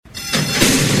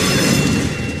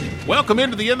Welcome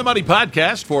into the In the Money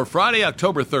podcast for Friday,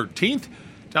 October 13th.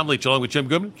 Tom Leach along with Jim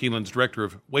Goodman, Keeneland's Director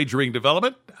of Wagering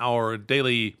Development. Our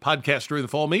daily podcast during the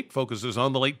fall meet focuses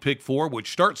on the late pick four,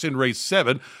 which starts in race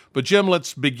 7. But Jim,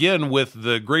 let's begin with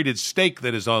the graded stake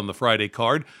that is on the Friday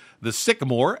card. The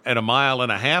Sycamore at 1.5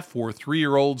 miles for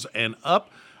 3-year-olds and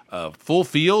up. Full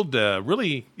field,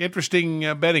 really interesting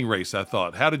betting race, I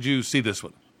thought. How did you see this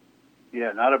one?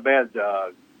 Yeah, not a bad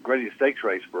graded stakes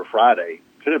race for a Friday.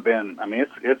 Could have been, I mean,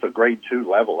 it's a grade 2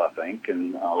 level, I think,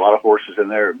 and a lot of horses in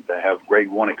there that have grade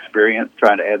 1 experience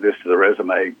trying to add this to the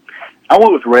resume. I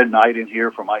went with Red Knight in here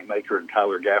for Mike Maker and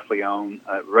Tyler Gaffleone.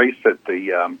 Race at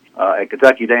the at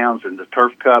Kentucky Downs and the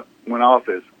Turf Cup went off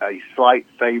as a slight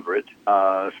favorite.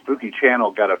 Spooky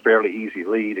Channel got a fairly easy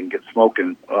lead and Get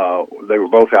Smoking. They were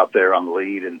both out there on the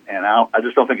lead, and I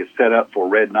just don't think it's set up for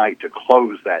Red Knight to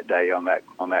close that day on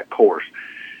that course.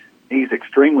 He's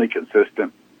extremely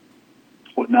consistent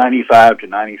with 95 to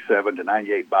 97 to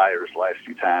 98 buyers last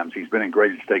few times. He's been in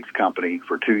graded stakes company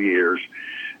for 2 years,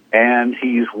 and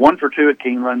he's 1 for 2 at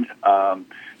Keeneland.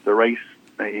 The race,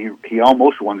 he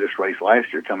almost won this race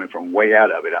last year, coming from way out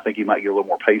of it. I think he might get a little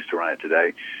more pace to run it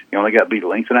today. He only got beat a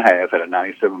length and a half, had a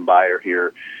 97 buyer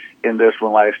here in this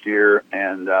one last year,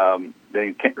 and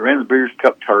then he ran the Breeders'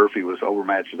 Cup Turf. He was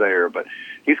overmatched there, but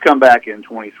he's come back in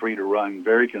 23 to run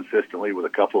very consistently with a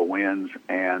couple of wins,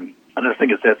 and I just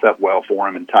think it sets up well for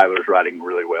him, and Tyler's riding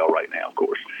really well right now, of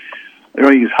course. They're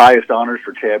going to use highest honors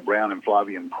for Chad Brown and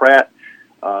Flavian Pratt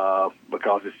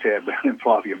because it's Chad Brown and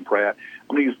Flavian Pratt.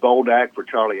 I'm going to use Boldac for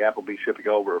Charlie Appleby shipping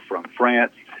over from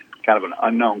France, kind of an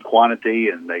unknown quantity,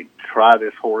 and they try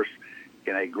this horse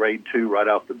in a grade 2 right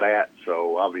off the bat,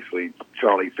 so obviously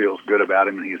Charlie feels good about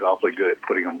him, and he's awfully good at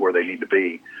putting them where they need to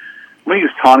be. I'm going to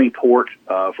use Tawny Port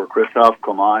for Christophe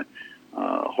Clement.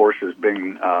 Horse has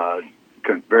been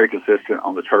very consistent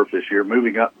on the turf this year,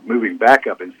 moving back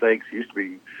up in stakes. Used to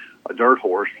be a dirt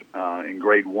horse in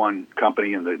grade 1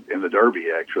 company in the Derby,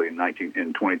 actually, in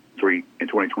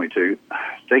 2022.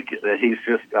 I think that he's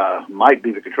just might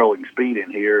be the controlling speed in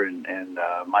here and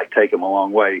might take him a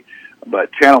long way.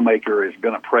 But Channel Maker is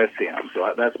going to press him,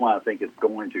 so that's why I think it's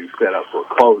going to set up for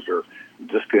a closer,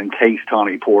 just in case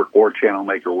Tawny Port or Channel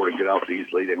Maker were to get off these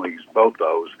leading leagues, both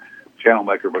those. Channel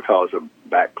Maker, because of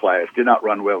back class, did not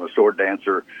run well in the Sword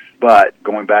Dancer, but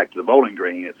going back to the Bowling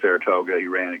Green at Saratoga, he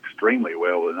ran extremely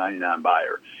well with a 99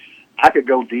 buyer. I could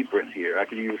go deeper in here. I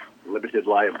could use Limited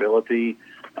Liability.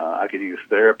 I could use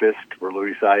Therapist for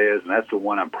Luis Saez, and that's the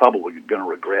one I'm probably going to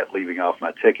regret leaving off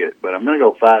my ticket. But I'm going to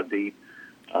go 5 deep.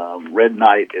 Red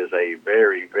Knight is a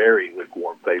very, very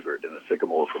lukewarm favorite in the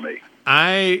Sycamore for me.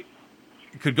 I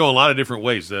could go a lot of different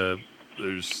ways.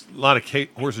 There's a lot of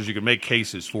horses you can make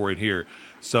cases for in here.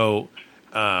 So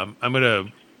I'm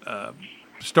going to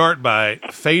start by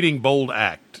fading Bold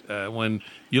Act. When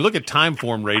you look at time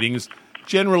form ratings,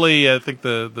 generally I think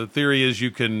the theory is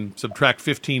you can subtract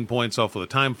 15 points off of the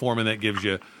time form, and that gives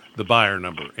you the buyer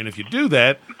number. And if you do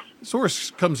that, this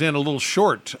horse comes in a little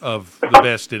short of the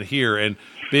best in here. And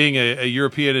being a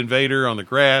European invader on the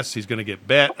grass, he's going to get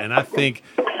bet, and I think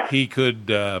he could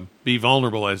be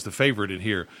vulnerable as the favorite in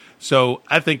here. So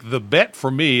I think the bet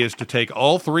for me is to take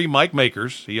all 3 Mike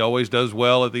Makers. He always does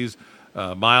well at these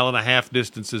 1.5 mile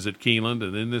distances at Keeneland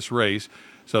and in this race.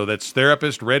 So that's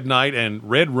Therapist, Red Knight, and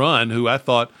Red Run, who I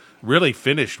thought really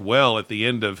finished well at the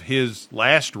end of his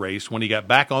last race when he got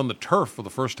back on the turf for the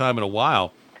first time in a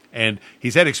while. And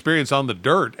he's had experience on the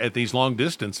dirt at these long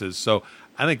distances. So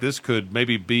I think this could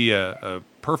maybe be a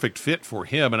perfect fit for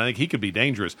him, and I think he could be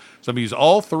dangerous. So I'm going to use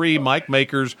all 3 Mike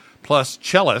Makers plus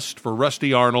Cellist for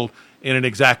Rusty Arnold in an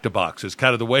exacta box. It's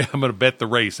kind of the way I'm going to bet the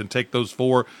race and take those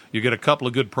 4. You get a couple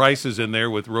of good prices in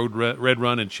there with Red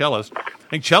Run and Cellist. I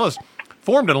think Cellist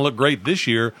form doesn't look great this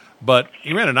year, but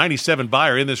he ran a 97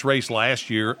 buyer in this race last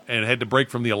year and had to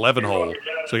break from the 11 hole.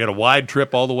 So he got a wide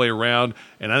trip all the way around,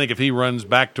 and I think if he runs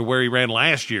back to where he ran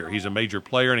last year, he's a major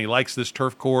player, and he likes this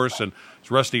turf course, and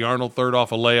it's Rusty Arnold third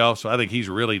off a layoff, so I think he's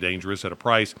really dangerous at a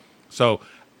price. So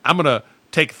I'm going to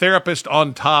take Therapist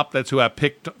on top. That's who I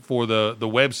picked for the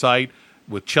website,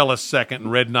 with Cellist second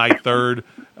and Red Knight third.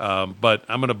 But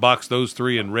I'm going to box those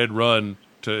 3 and Red Run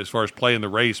as far as playing the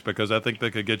race, because I think they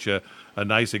could get you a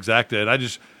nice exacta.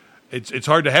 And it's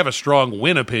hard to have a strong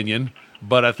win opinion,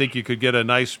 but I think you could get a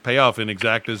nice payoff in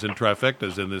exactas and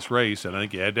trifectas in this race. And I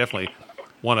think you definitely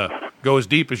want to go as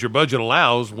deep as your budget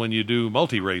allows when you do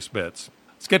multi-race bets.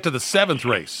 Let's get to the 7th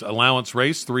race, allowance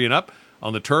race, 3 and up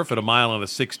on the turf at 1 mile and a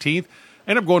 16th.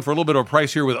 And I'm going for a little bit of a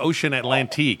price here with Ocean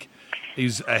Atlantique.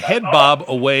 He's a head bob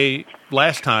away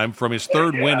last time from his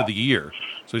 3rd win of the year.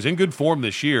 So he's in good form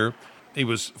this year. He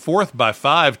was 4th by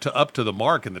 5 to up to the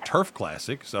mark in the Turf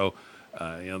Classic. So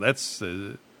That's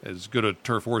as good a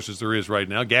turf horse as there is right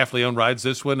now. Gaffleone rides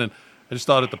this one, and I just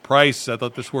thought at the price, I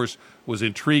thought this horse was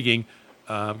intriguing.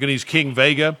 I'm going to use King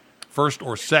Vega, first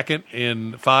or second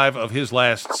in 5 of his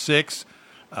last 6.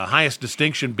 Highest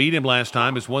distinction beat him last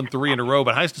time, has won 3 in a row,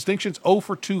 but highest distinction's 0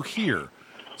 for 2 here.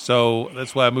 So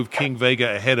that's why I moved King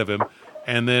Vega ahead of him.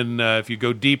 And then if you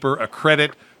go deeper, A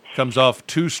Credit comes off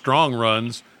 2 strong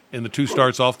runs in the 2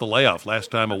 starts off the layoff. Last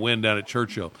time a win down at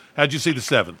Churchill. How'd you see the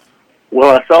 7th?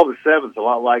 Well, I saw the 7th a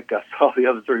lot like I saw the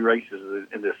other 3 races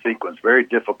in this sequence. Very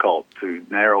difficult to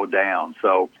narrow down.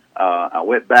 So I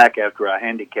went back after I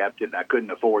handicapped it, and I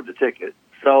couldn't afford the ticket.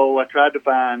 So I tried to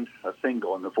find a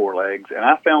single in the 4 legs, and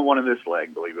I found one in this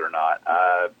leg, believe it or not.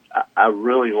 I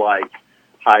really like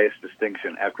highest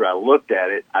distinction. After I looked at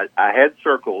it, I had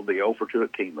circled the 0 for 2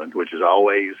 at Keeneland, which is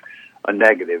always a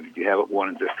negative if you haven't won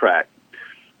at this track.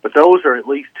 But those are at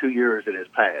least 2 years in his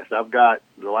past. I've got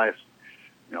the last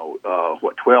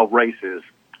 12 races,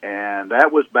 and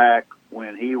that was back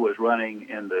when he was running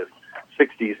in the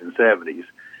 60s and 70s,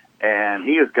 and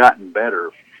he has gotten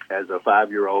better as a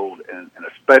 5-year-old and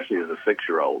especially as a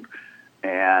 6-year-old.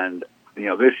 And,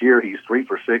 this year he's 3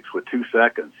 for 6 with 2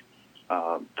 seconds,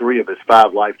 3 of his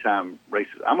 5 lifetime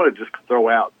races. I'm going to just throw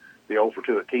out the 0 for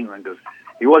 2 at Keeneland because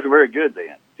he wasn't very good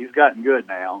then. He's gotten good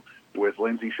now with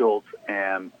Lindsey Schultz,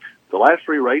 and the last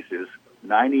 3 races,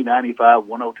 90, 95,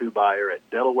 102 buyer at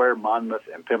Delaware, Monmouth,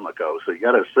 and Pimlico. So you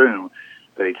got to assume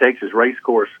that he takes his race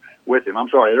course with him. I'm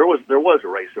sorry, there was a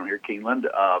race on here, Keeneland,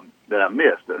 that I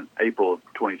missed in April of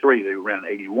 23. They ran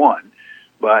 81,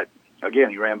 but again,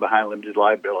 he ran behind Limited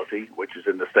Liability, which is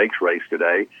in the stakes race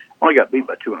today. Only got beat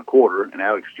by 2 1/4, and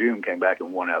Alex June came back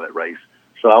and won out of that race.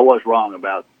 So I was wrong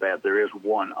about that. There is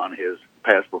one on his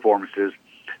past performances,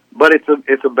 but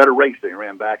it's a better race than he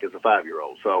ran back as a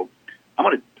 5-year-old. So I'm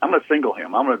gonna single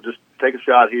him. I'm gonna just take a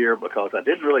shot here because I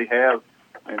didn't really have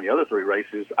in the other 3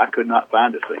 races. I could not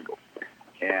find a single,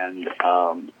 and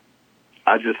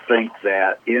I just think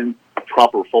that in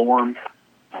proper form,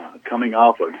 coming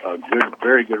off a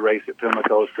very good race at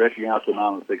Pimlico, stretching out to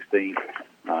 9 16,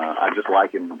 I just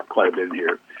like him quite a bit in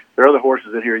here. There are other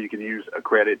horses in here you can use. A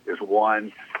Credit is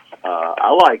one.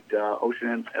 I liked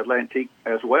Ocean Atlantique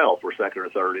as well for second or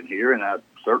third in here, and that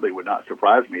certainly would not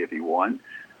surprise me if he won.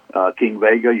 King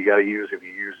Vega, you got to use if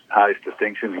you use highest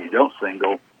distinction and you don't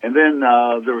single. And then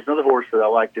there was another horse that I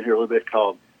liked in here a little bit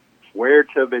called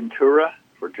Fuerteventura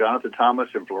for Jonathan Thomas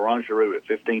and Florent Giroux at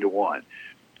 15 to 1.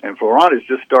 And Florent has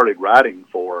just started riding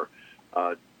for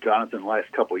Jonathan the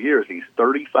last couple of years. He's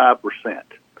 35%.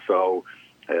 So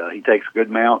he takes good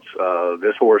mounts.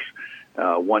 This horse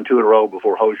won 2 in a row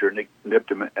before Hosier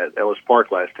nipped him at Ellis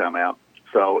Park last time out.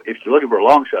 So if you're looking for a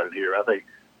long shot in here, I think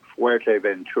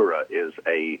Fuerteventura is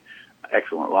a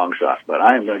excellent long shot. But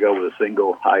I am going to go with a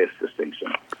single highest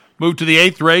distinction. Move to the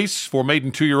 8th race for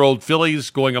maiden 2-year-old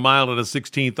fillies going a mile and a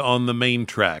 16th on the main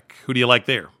track. Who do you like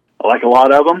there? I like a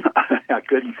lot of them. I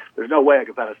couldn't. There's no way I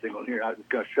could find a single in here. It's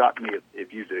going to shock me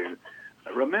if you do.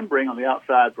 Remembering on the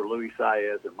outside for Louis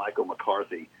Saez and Michael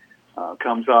McCarthy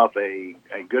comes off a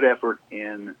good effort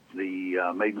in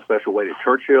the maiden special weight at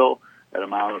Churchill at a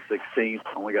mile and 16th.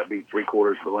 Only got beat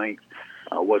 3/4 of the length.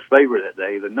 Was favored that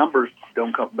day. The numbers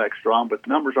don't come back strong, but the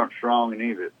numbers aren't strong in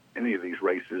any of these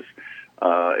races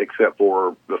except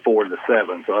for the 4 and the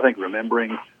 7. So I think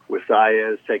Remembering with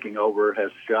Saez taking over has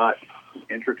a shot.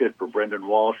 Intricate for Brendan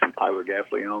Walsh and Tyler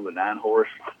Gaffleone, the 9 horse,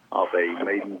 off a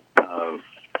maiden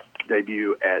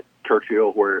debut at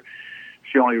Churchill, where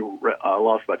she only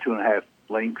lost by 2.5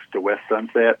 lengths to West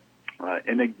Sunset.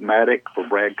 Enigmatic for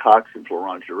Brad Cox and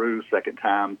Florent Giroux, second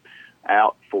time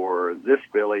out for this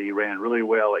filly. He ran really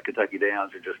well at Kentucky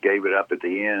Downs and just gave it up at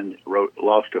the end.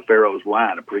 Lost to Pharaoh's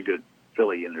Line, a pretty good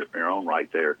filly in their own right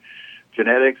there.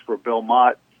 Genetics for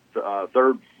Belmont,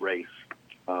 third race.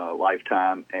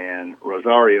 Lifetime, and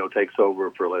Rosario takes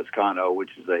over for Lescano,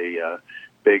 which is a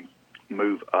big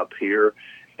move up here.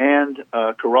 And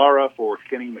Carrara for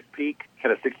Kenny McPeak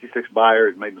had a 66 buyer.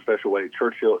 It made the special weight at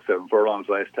Churchill at 7 furlongs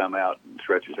last time out, and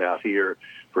stretches out here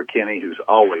for Kenny, who's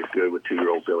always good with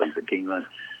 2-year-old fillies at Keeneland.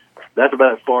 That's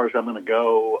about as far as I'm going to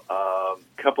go.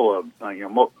 Couple of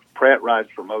Pratt rides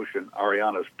for Motion,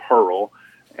 Ariana's Pearl,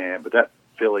 but that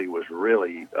filly was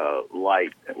really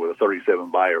light with a 37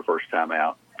 buyer first time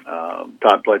out.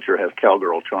 Todd Pletcher has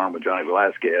Cowgirl Charm with Johnny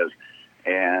Velasquez,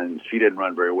 and she didn't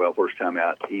run very well first time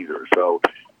out either. So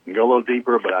you can go a little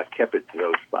deeper, but I kept it to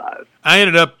those 5. I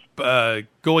ended up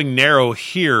going narrow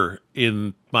here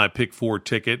in my pick 4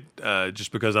 ticket,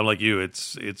 just because I'm like you.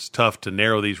 It's tough to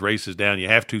narrow these races down. You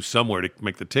have to somewhere to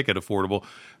make the ticket affordable.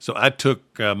 So I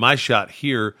took my shot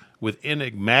here with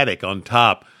Enigmatic on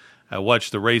top. I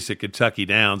watched the race at Kentucky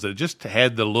Downs, and it just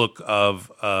had the look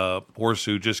of a horse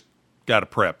who just got a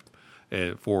prep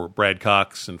for Brad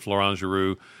Cox and Florent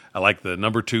Giroux. I like the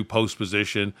number 2 post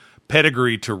position,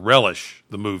 pedigree to relish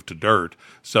the move to dirt.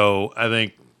 So I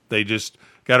think they just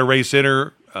got a race in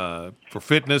her for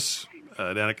fitness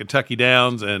down at Kentucky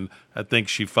Downs, and I think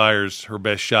she fires her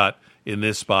best shot in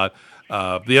this spot.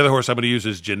 The other horse I'm going to use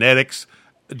is Genetics.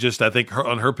 Just I think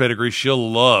on her pedigree, she'll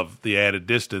love the added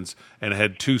distance, and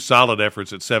had 2 solid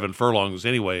efforts at 7 furlongs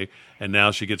anyway, and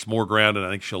now she gets more ground, and I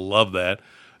think she'll love that.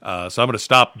 So I'm going to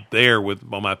stop there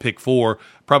on my pick 4.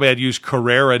 Probably I'd use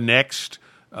Carrera next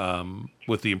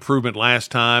with the improvement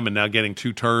last time and now getting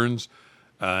 2 turns.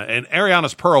 And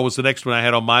Ariana's Pearl was the next one I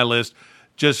had on my list,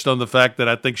 just on the fact that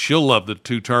I think she'll love the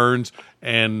 2 turns,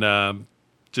 and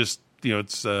just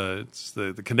it's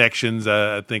the connections.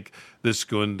 I think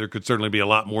there could certainly be a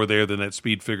lot more there than that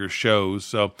speed figure shows.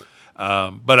 So,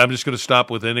 but I'm just going to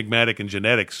stop with Enigmatic and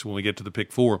Genetics when we get to the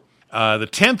pick 4. The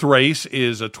 10th race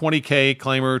is a 20K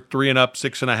claimer, 3 and up,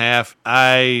 6.5.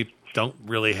 I don't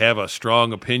really have a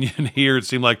strong opinion here. It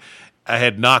seemed like I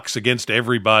had knocks against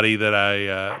everybody that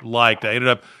I liked. I ended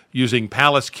up using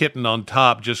Palace Kitten on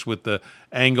top, just with the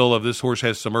angle of this horse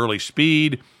has some early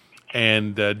speed,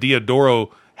 and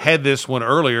Diodoro had this one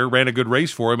earlier, ran a good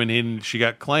race for him, and he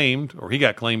got claimed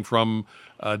from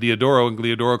Diodoro, and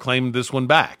Diodoro claimed this one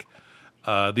back.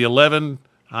 The 11,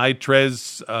 I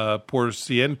Tres por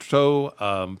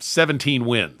Ciento, 17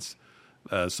 wins.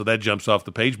 So that jumps off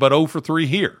the page, but 0 for 3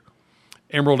 here.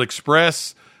 Emerald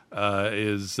Express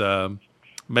is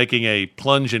making a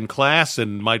plunge in class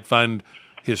and might find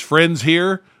his friends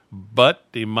here, but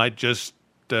he might just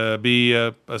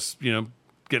be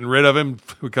getting rid of him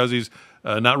because he's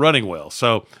not running well.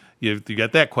 So you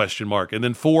got that question mark. And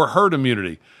then 4, Herd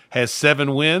Immunity, has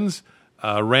 7 wins,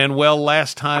 ran well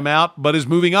last time out, but is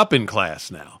moving up in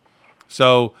class now.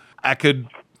 So I could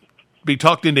be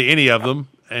talked into any of them,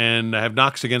 and I have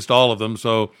knocks against all of them.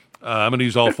 So I'm going to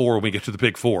use all 4 when we get to the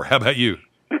pick 4. How about you?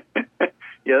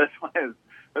 Yeah,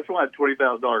 that's why a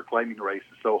 $20,000 claiming race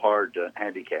is so hard to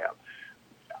handicap.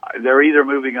 They're either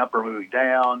moving up or moving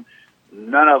down.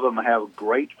 None of them have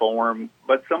great form,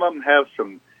 but some of them have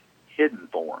some hidden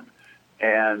form.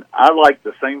 And I like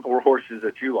the same 4 horses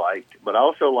that you liked, but I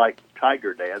also like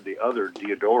Tiger Dad, the other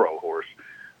Diodoro horse,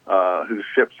 who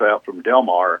ships out from Del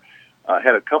Mar.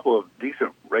 Had a couple of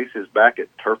decent races back at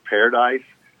Turf Paradise,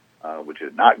 which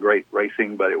is not great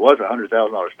racing, but it was a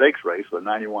 $100,000 stakes race with a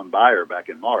 91 buyer back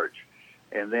in March.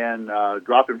 And then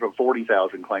dropping from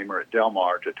 40,000 claimer at Del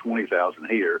Mar to 20,000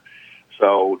 here.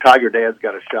 So Tiger Dad's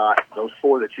got a shot. Those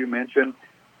 4 that you mentioned,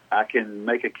 I can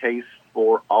make a case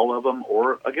for all of them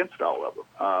or against all of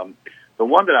them. The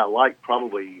one that I like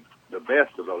probably the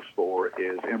best of those 4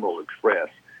 is Emerald Express.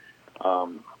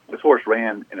 This horse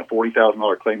ran in a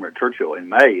 $40,000 claimer at Churchill in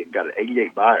May and got an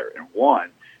 88 buyer and won.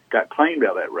 Got claimed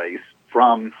out of that race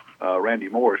from Randy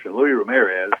Morris, and Louis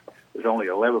Ramirez is only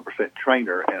 11%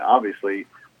 trainer, and obviously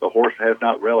the horse has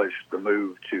not relished the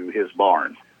move to his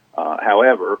barn.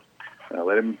 However,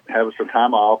 let him have some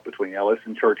time off between Ellis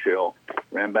and Churchill.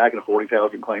 Ran back in a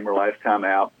 40,000 claimer last time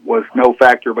out. Was no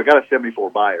factor, but got a 74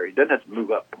 buyer. He doesn't have to move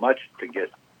up much to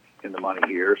get in the money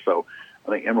here. So I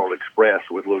think Emerald Express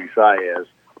with Luis Saez,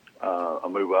 a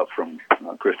move up from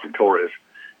Christian Torres.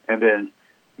 And then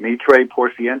Mitre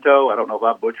por Ciento, I don't know if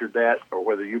I butchered that or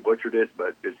whether you butchered it,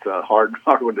 but it's a hard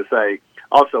one to say.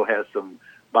 Also has some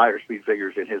buyer speed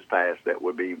figures in his past that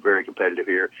would be very competitive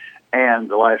here. And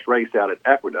the last race out at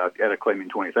Aqueduct, at a claiming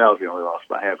 20,000, he only lost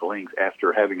by half a length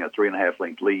after having a 3.5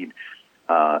 length lead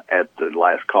at the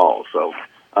last call. So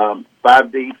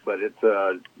 5 deep, but it's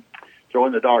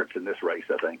throwing the darts in this race,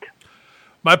 I think.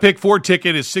 My pick 4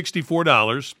 ticket is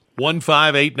 $64,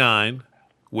 1589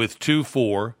 with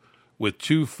 2-4, with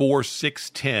 2-4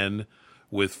 610,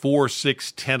 with 4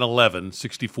 6 10 11,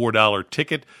 $64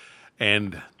 ticket,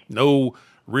 and no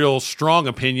real strong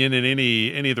opinion in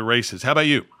any of the races. How about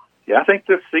you? Yeah, I think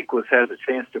this sequence has a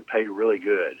chance to pay really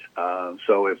good.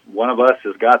 So if one of us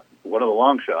has got one of the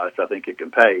long shots, I think it can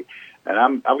pay.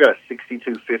 And I've got a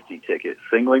 $62.50 ticket,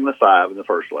 singling the 5 in the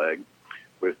first leg,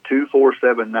 with 2 4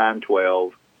 7 9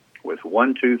 12, with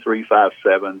 1 2 3 5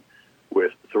 7,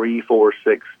 with 3 4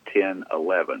 6 10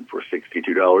 11 for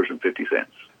 $62.50.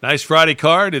 Nice Friday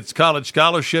card. It's College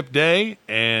Scholarship Day,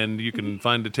 and you can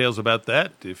find details about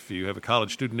that if you have a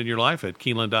college student in your life at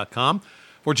Keeneland.com.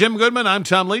 For Jim Goodman, I'm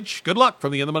Tom Leach. Good luck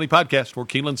from the In the Money podcast for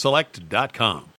KeenelandSelect.com.